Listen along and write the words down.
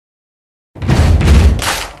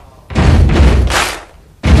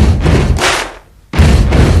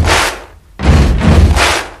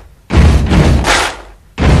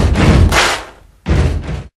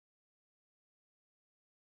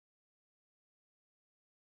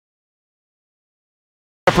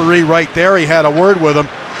referee right there. He had a word with him.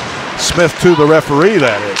 Smith to the referee,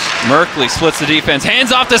 that is. Merkley splits the defense,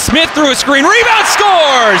 hands off to Smith through a screen, rebound,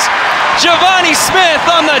 scores! Givani Smith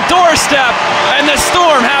on the doorstep, and the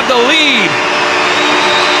Storm have the lead.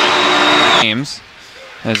 James,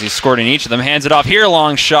 as he scored in each of them, hands it off here,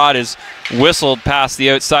 long shot is whistled past the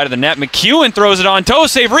outside of the net. McEwen throws it on toe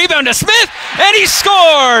save, rebound to Smith, and he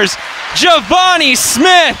scores! Givani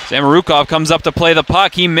Smith! Zamarukov comes up to play the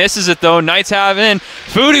puck. He misses it though. Knights have it in.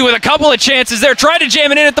 Foodie with a couple of chances there. Tried to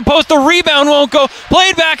jam it in at the post. The rebound won't go.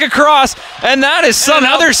 Played back across. And that is some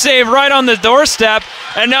other save right on the doorstep.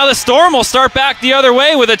 And now the Storm will start back the other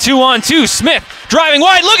way with a 2-on-2. Smith driving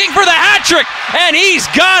wide, looking for the hat trick. And he's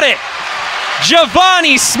got it.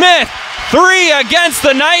 Givani Smith, 3 against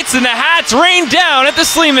the Knights, and the Hats rain down at the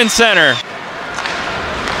Sleeman Center.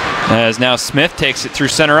 As now Smith takes it through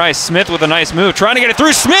center ice. Smith with a nice move, trying to get it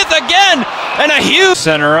through. Smith again, and a huge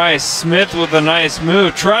center ice. Smith with a nice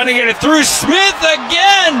move, trying to get it through. Smith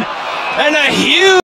again, and a huge